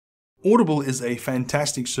Audible is a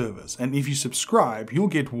fantastic service, and if you subscribe, you'll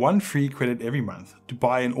get 1 free credit every month to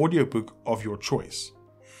buy an audiobook of your choice.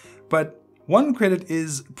 But 1 credit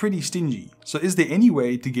is pretty stingy, so is there any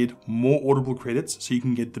way to get more Audible credits so you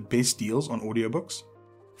can get the best deals on audiobooks?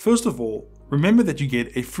 First of all, remember that you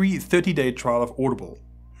get a free 30-day trial of Audible.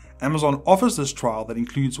 Amazon offers this trial that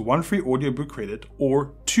includes 1 free audiobook credit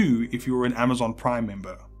or 2 if you're an Amazon Prime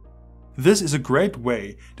member. This is a great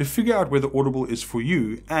way to figure out whether Audible is for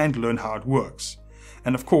you and learn how it works.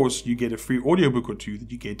 And of course, you get a free audiobook or 2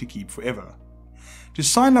 that you get to keep forever. To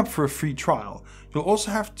sign up for a free trial, you'll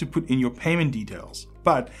also have to put in your payment details,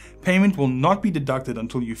 but payment will not be deducted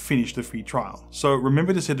until you finish the free trial, so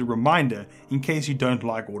remember to set a reminder in case you don't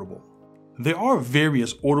like Audible. There are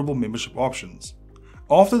various Audible membership options.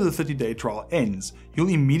 After the 30-day trial ends, you'll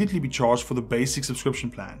immediately be charged for the basic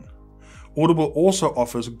subscription plan. Audible also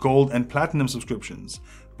offers Gold and Platinum subscriptions,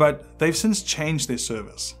 but they've since changed their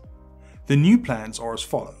service. The new plans are as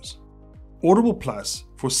follows. Audible Plus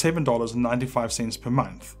for $7.95 per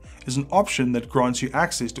month is an option that grants you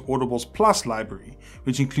access to Audible's Plus library,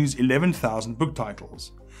 which includes 11,000 book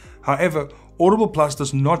titles. However, Audible Plus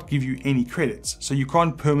does not give you any credits, so you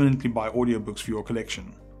can't permanently buy audiobooks for your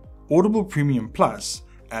collection. Audible Premium Plus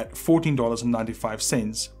at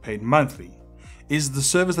 $14.95 paid monthly is the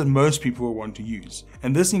service that most people will want to use,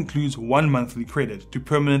 and this includes 1 monthly credit to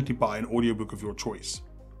permanently buy an audiobook of your choice.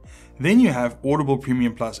 Then you have Audible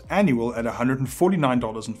Premium Plus Annual at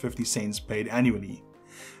 $149.50 paid annually.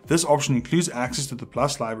 This option includes access to the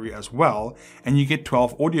Plus library as well, and you get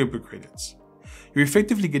 12 audiobook credits. You're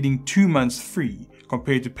effectively getting 2 months free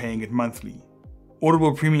compared to paying it monthly.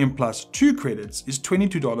 Audible Premium Plus 2 credits is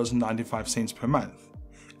 $22.95 per month.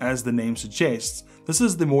 As the name suggests, this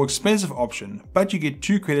is the more expensive option, but you get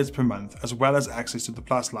 2 credits per month as well as access to the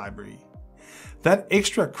Plus library. That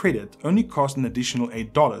extra credit only costs an additional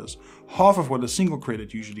 $8, half of what a single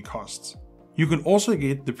credit usually costs. You can also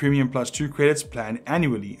get the Premium Plus 2 credits plan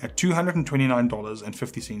annually at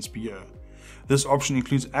 $229.50 per year. This option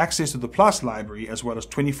includes access to the Plus library as well as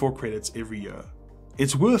 24 credits every year.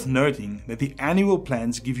 It's worth noting that the annual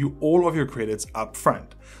plans give you all of your credits up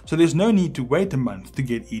front, so there's no need to wait a month to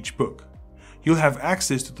get each book. You'll have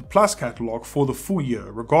access to the Plus catalog for the full year,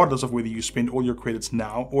 regardless of whether you spend all your credits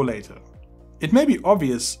now or later. It may be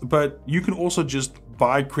obvious, but you can also just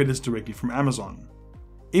buy credits directly from Amazon.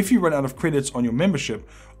 If you run out of credits on your membership,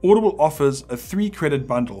 Audible offers a 3-credit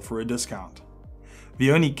bundle for a discount.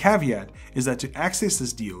 The only caveat is that to access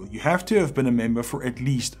this deal, you have to have been a member for at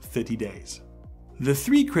least 30 days. The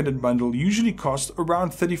 3-credit bundle usually costs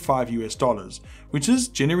around $35 US, which is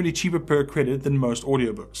generally cheaper per credit than most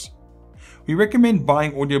audiobooks. We recommend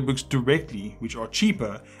buying audiobooks directly, which are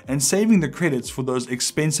cheaper, and saving the credits for those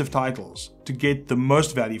expensive titles to get the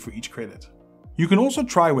most value for each credit. You can also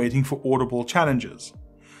try waiting for Audible challenges.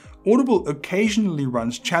 Audible occasionally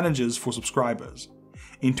runs challenges for subscribers.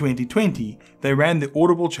 In 2020, they ran the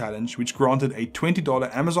Audible Challenge, which granted a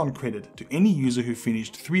 $20 Amazon credit to any user who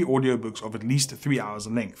finished 3 audiobooks of at least 3 hours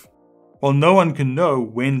in length. While no one can know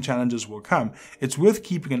when challenges will come, it's worth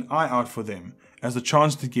keeping an eye out for them, as the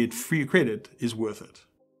chance to get free credit is worth it.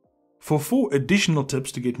 For 4 additional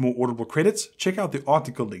tips to get more Audible credits, check out the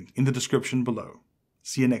article link in the description below.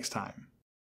 See you next time.